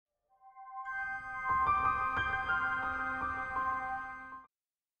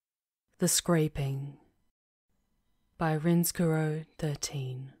The Scraping by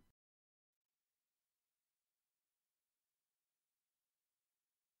Rinskuro13.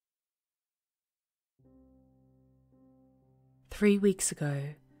 Three weeks ago,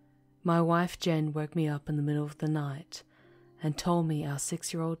 my wife Jen woke me up in the middle of the night and told me our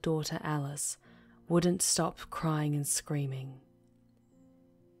 6-year-old daughter Alice wouldn't stop crying and screaming.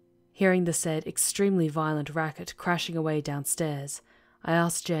 Hearing the said extremely violent racket crashing away downstairs, I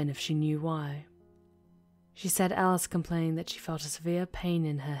asked Jen if she knew why. She said Alice complained that she felt a severe pain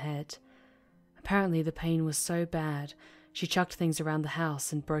in her head. Apparently the pain was so bad, she chucked things around the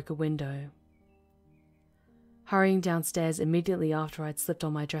house and broke a window. Hurrying downstairs immediately after I'd slipped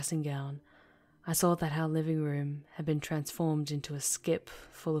on my dressing gown, I saw that our living room had been transformed into a skip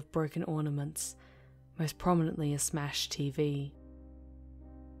full of broken ornaments, most prominently a smashed TV.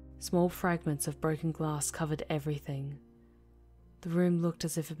 Small fragments of broken glass covered everything. The room looked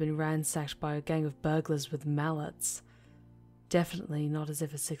as if it had been ransacked by a gang of burglars with mallets. Definitely not as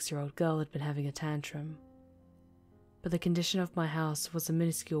if a 6-year-old girl had been having a tantrum. But the condition of my house was a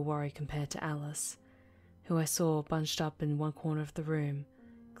minuscule worry compared to Alice, who I saw bunched up in one corner of the room,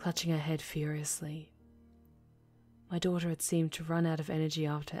 clutching her head furiously. My daughter had seemed to run out of energy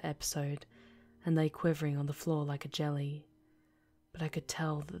after her episode and lay quivering on the floor like a jelly, but I could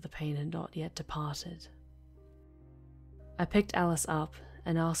tell that the pain had not yet departed. I picked Alice up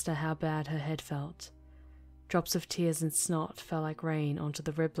and asked her how bad her head felt. Drops of tears and snot fell like rain onto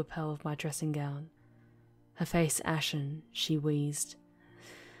the ribbed lapel of my dressing gown. Her face ashen, she wheezed,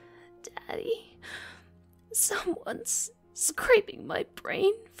 "Daddy, someone's scraping my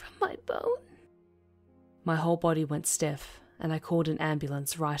brain from my bone." My whole body went stiff, and I called an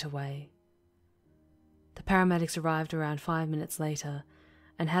ambulance right away. The paramedics arrived around 5 minutes later,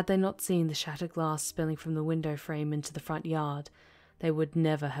 and had they not seen the shattered glass spilling from the window frame into the front yard, they would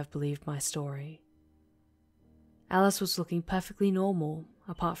never have believed my story. Alice was looking perfectly normal,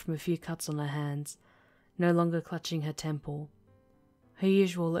 apart from a few cuts on her hands, no longer clutching her temple. Her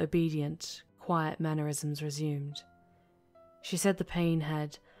usual obedient, quiet mannerisms resumed. She said the pain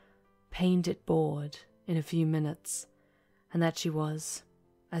had pained it bored in a few minutes, and that she was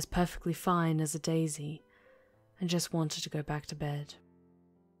as perfectly fine as a daisy, and just wanted to go back to bed.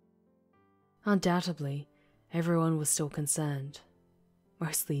 Undoubtedly, everyone was still concerned.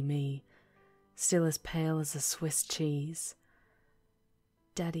 Mostly me, still as pale as a Swiss cheese.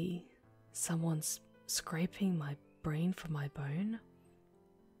 "Daddy, someone's scraping my brain from my bone?"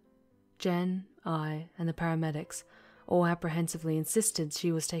 Jen, I, and the paramedics all apprehensively insisted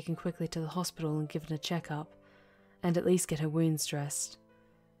she was taken quickly to the hospital and given a checkup, and at least get her wounds dressed.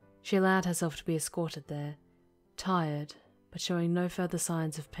 She allowed herself to be escorted there, tired, but showing no further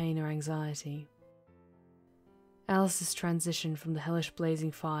signs of pain or anxiety. Alice's transition from the hellish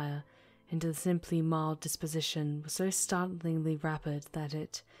blazing fire into the simply mild disposition was so startlingly rapid that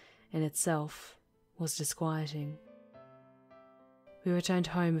it, in itself, was disquieting. We returned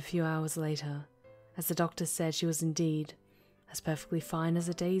home a few hours later, as the doctor said she was indeed as perfectly fine as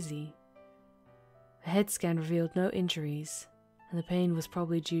a daisy. A head scan revealed no injuries, and the pain was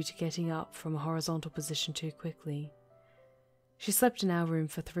probably due to getting up from a horizontal position too quickly. She slept in our room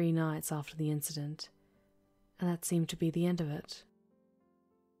for 3 nights after the incident, and that seemed to be the end of it.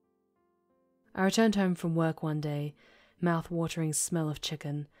 I returned home from work one day, mouth-watering smell of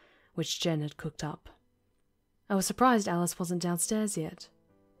chicken, which Jen had cooked up. I was surprised Alice wasn't downstairs yet.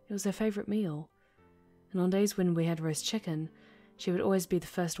 It was her favourite meal, and on days when we had roast chicken, she would always be the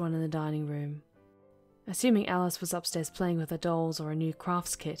first one in the dining room. Assuming Alice was upstairs playing with her dolls or a new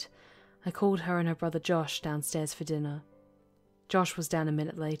crafts kit, I called her and her brother Josh downstairs for dinner. Josh was down a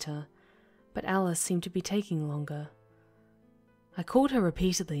minute later, but Alice seemed to be taking longer. I called her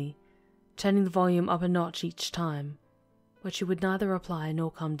repeatedly, turning the volume up a notch each time, but she would neither reply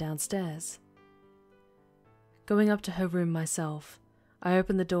nor come downstairs. Going up to her room myself, I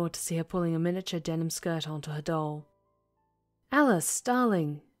opened the door to see her pulling a miniature denim skirt onto her doll. "Alice,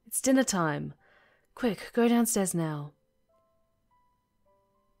 darling, it's dinner time. Quick, go downstairs now."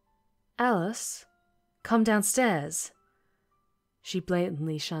 "Alice, come downstairs." She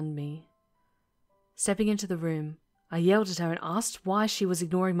blatantly shunned me. Stepping into the room, I yelled at her and asked why she was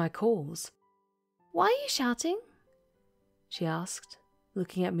ignoring my calls. "Why are you shouting?" she asked,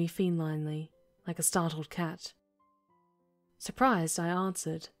 looking at me felinely, like a startled cat. Surprised, I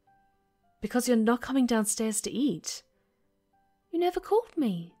answered, "Because you're not coming downstairs to eat." "You never called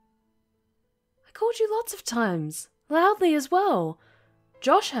me." "I called you lots of times, loudly as well.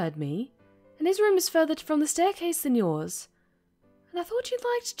 Josh heard me, and his room is further from the staircase than yours. And I thought you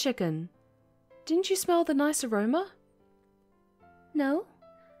liked chicken. Didn't you smell the nice aroma?" "No,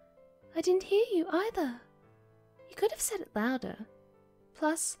 I didn't hear you either. You could have said it louder.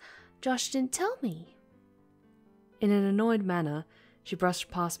 Plus, Josh didn't tell me." In an annoyed manner, she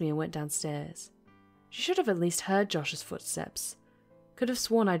brushed past me and went downstairs. She should have at least heard Josh's footsteps. Could have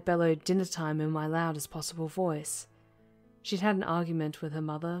sworn I'd bellowed dinner time in my loudest possible voice. She'd had an argument with her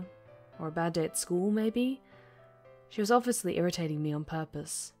mother, or a bad day at school, maybe. She was obviously irritating me on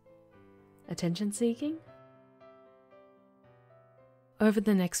purpose. Attention-seeking? Over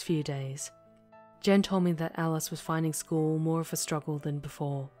the next few days, Jen told me that Alice was finding school more of a struggle than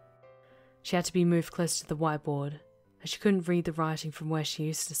before. She had to be moved close to the whiteboard, as she couldn't read the writing from where she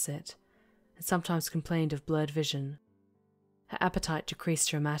used to sit, and sometimes complained of blurred vision. Her appetite decreased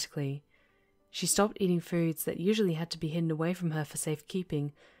dramatically. She stopped eating foods that usually had to be hidden away from her for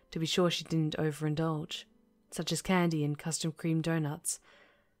safekeeping to be sure she didn't overindulge, such as candy and custom cream donuts.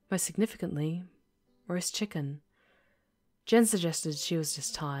 Most significantly, roast chicken. Jen suggested she was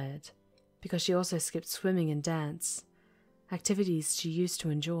just tired, because she also skipped swimming and dance, activities she used to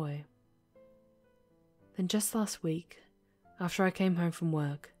enjoy. Then just last week, after I came home from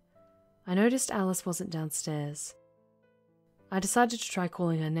work, I noticed Alice wasn't downstairs. I decided to try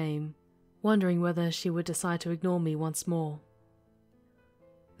calling her name, wondering whether she would decide to ignore me once more.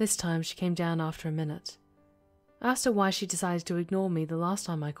 This time she came down after a minute. I asked her why she decided to ignore me the last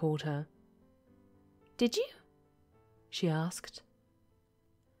time I called her. "Did you?" she asked.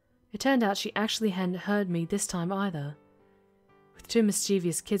 It turned out she actually hadn't heard me this time either. With two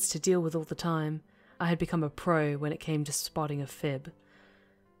mischievous kids to deal with all the time, I had become a pro when it came to spotting a fib.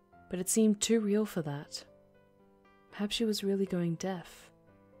 But it seemed too real for that. Perhaps she was really going deaf,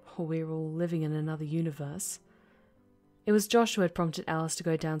 or we were all living in another universe. It was Josh who had prompted Alice to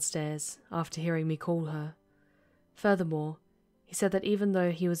go downstairs after hearing me call her. Furthermore, he said that even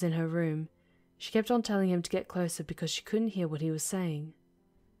though he was in her room, she kept on telling him to get closer because she couldn't hear what he was saying.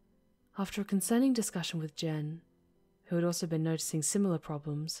 After a concerning discussion with Jen, who had also been noticing similar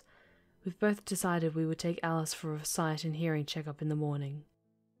problems, we've both decided we would take Alice for a sight and hearing checkup in the morning.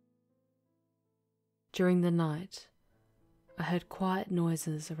 During the night, I heard quiet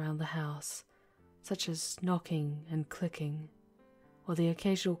noises around the house, such as knocking and clicking, or the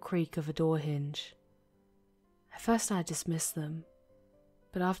occasional creak of a door hinge. At first I dismissed them,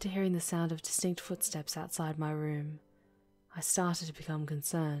 but after hearing the sound of distinct footsteps outside my room, I started to become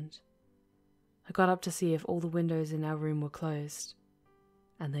concerned. I got up to see if all the windows in our room were closed,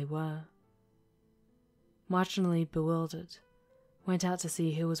 and they were. Marginally bewildered, went out to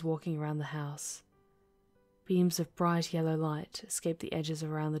see who was walking around the house. Beams of bright yellow light escaped the edges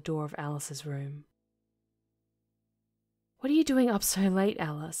around the door of Alice's room. "What are you doing up so late,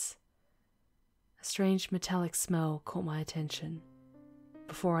 Alice?" A strange metallic smell caught my attention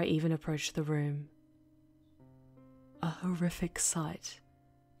before I even approached the room. A horrific sight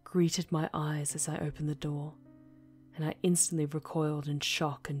greeted my eyes as I opened the door, and I instantly recoiled in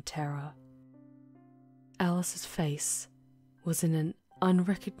shock and terror. Alice's face was in an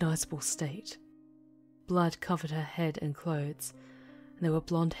unrecognizable state. Blood covered her head and clothes, and there were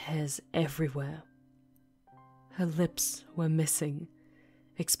blonde hairs everywhere. Her lips were missing,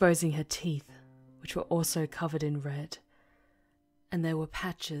 exposing her teeth, which were also covered in red, and there were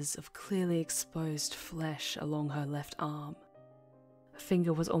patches of clearly exposed flesh along her left arm. Her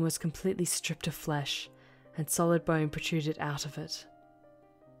finger was almost completely stripped of flesh, and solid bone protruded out of it.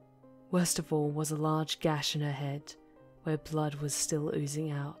 Worst of all was a large gash in her head, where blood was still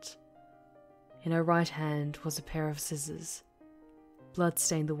oozing out. In her right hand was a pair of scissors. Blood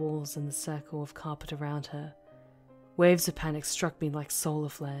stained the walls and the circle of carpet around her. Waves of panic struck me like solar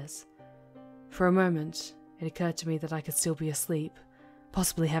flares. For a moment, it occurred to me that I could still be asleep,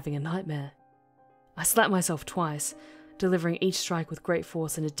 possibly having a nightmare. I slapped myself twice, delivering each strike with great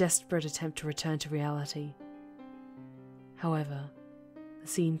force in a desperate attempt to return to reality. However, the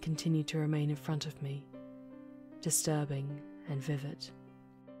scene continued to remain in front of me, disturbing and vivid.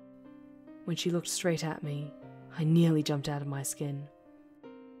 When she looked straight at me, I nearly jumped out of my skin.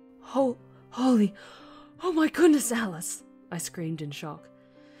 Oh my goodness, Alice!" I screamed in shock.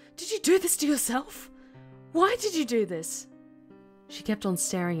 "Did you do this to yourself? Why did you do this?" She kept on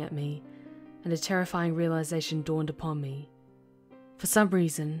staring at me, and a terrifying realization dawned upon me. For some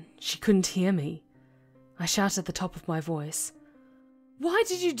reason, she couldn't hear me. I shouted at the top of my voice, "Why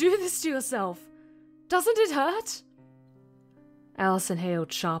did you do this to yourself? Doesn't it hurt?" Alice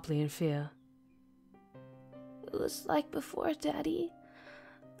inhaled sharply in fear. "It was like before, Daddy.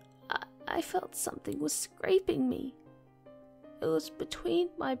 I felt something was scraping me. It was between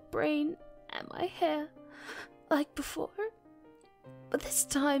my brain and my hair, like before. But this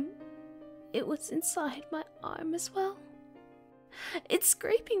time, it was inside my arm as well." It's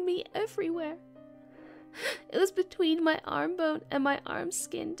scraping me everywhere. It was between my arm bone and my arm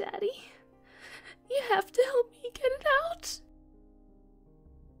skin, Daddy. You have to help me get it out.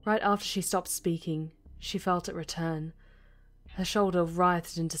 Right after she stopped speaking, she felt it return. Her shoulder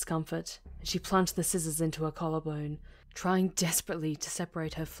writhed in discomfort, and she plunged the scissors into her collarbone, trying desperately to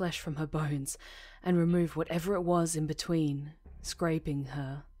separate her flesh from her bones and remove whatever it was in between, scraping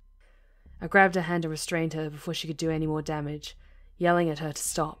her. I grabbed her hand and restrained her before she could do any more damage, yelling at her to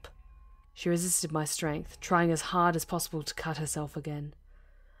stop. She resisted my strength, trying as hard as possible to cut herself again.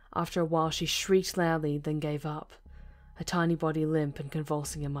 After a while she shrieked loudly, then gave up, her tiny body limp and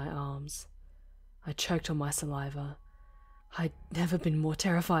convulsing in my arms. I choked on my saliva. I'd never been more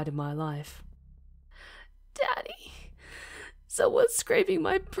terrified in my life. Daddy, someone's scraping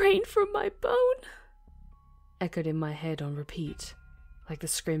my brain from my bone, echoed in my head on repeat, like the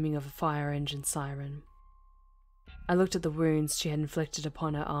screaming of a fire engine siren. I looked at the wounds she had inflicted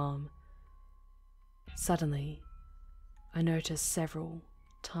upon her arm. Suddenly, I noticed several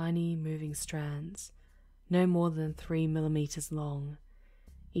tiny moving strands, no more than 3 millimeters long,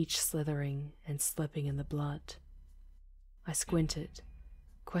 each slithering and slipping in the blood. I squinted,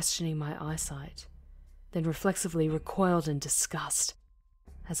 questioning my eyesight, then reflexively recoiled in disgust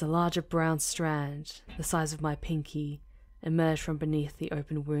as a larger brown strand, the size of my pinky, emerged from beneath the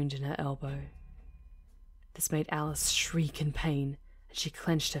open wound in her elbow. This made Alice shriek in pain, and she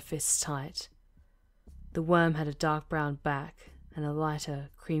clenched her fists tight. The worm had a dark brown back and a lighter,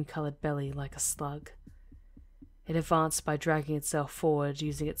 cream-coloured belly like a slug. It advanced by dragging itself forward,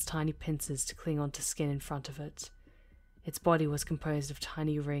 using its tiny pincers to cling onto skin in front of it. Its body was composed of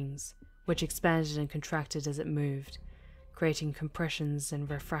tiny rings, which expanded and contracted as it moved, creating compressions and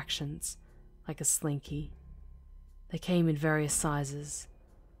refractions, like a slinky. They came in various sizes.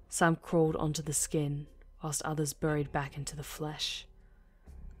 Some crawled onto the skin, whilst others burrowed back into the flesh.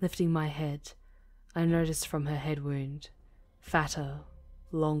 Lifting my head, I noticed from her head wound, fatter,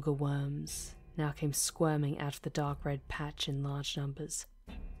 longer worms now came squirming out of the dark red patch in large numbers.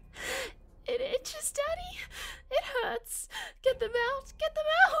 It itches, Daddy! It hurts! Get them out! Get them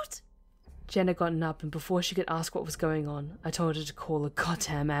out! Jen had gotten up, and before she could ask what was going on, I told her to call a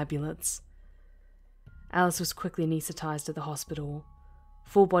goddamn ambulance. Alice was quickly anaesthetized at the hospital.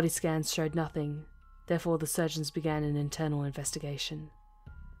 Full body scans showed nothing, therefore the surgeons began an internal investigation.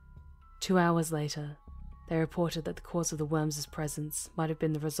 2 hours later, they reported that the cause of the worms' presence might have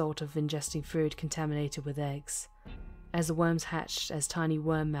been the result of ingesting food contaminated with eggs, as the worms hatched as tiny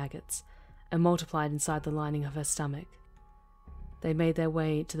worm maggots and multiplied inside the lining of her stomach. They made their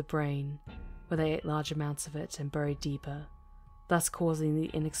way to the brain, where they ate large amounts of it and burrowed deeper, thus causing the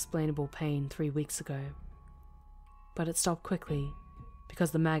inexplainable pain 3 weeks ago. But it stopped quickly,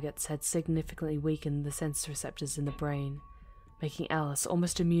 because the maggots had significantly weakened the sense receptors in the brain, making Alice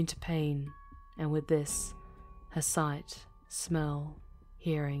almost immune to pain, and with this, her sight, smell,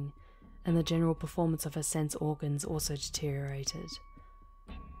 hearing, and the general performance of her sense organs also deteriorated.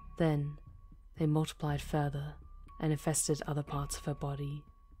 Then, they multiplied further and infested other parts of her body,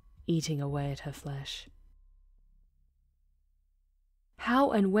 eating away at her flesh.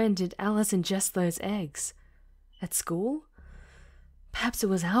 How and when did Alice ingest those eggs? At school? Perhaps it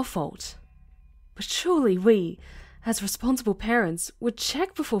was our fault. But surely we, as responsible parents, would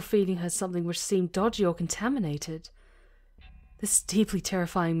check before feeding her something which seemed dodgy or contaminated. This deeply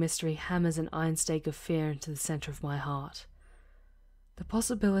terrifying mystery hammers an iron stake of fear into the center of my heart. The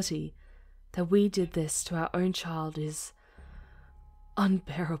possibility that we did this to our own child is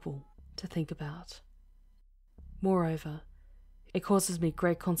unbearable to think about. Moreover, it causes me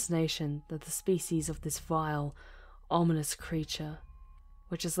great consternation that the species of this vile, ominous creature,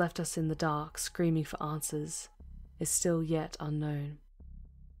 which has left us in the dark screaming for answers, is still yet unknown.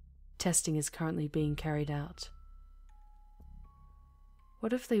 Testing is currently being carried out.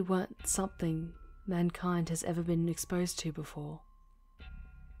 What if they weren't something mankind has ever been exposed to before?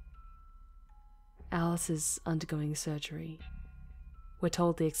 Alice is undergoing surgery. We're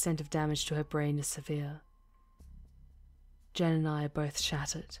told the extent of damage to her brain is severe. Jen and I are both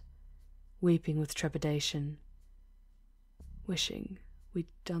shattered, weeping with trepidation, wishing we'd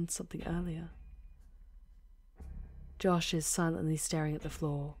done something earlier. Josh is silently staring at the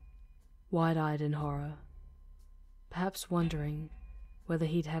floor, wide-eyed in horror, perhaps wondering whether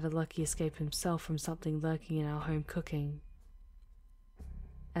he'd had a lucky escape himself from something lurking in our home cooking.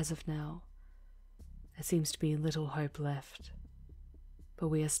 As of now, there seems to be little hope left, but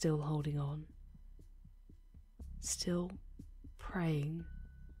we are still holding on. Still praying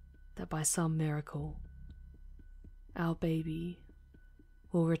that by some miracle, our baby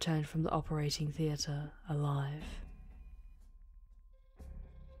will return from the operating theatre alive.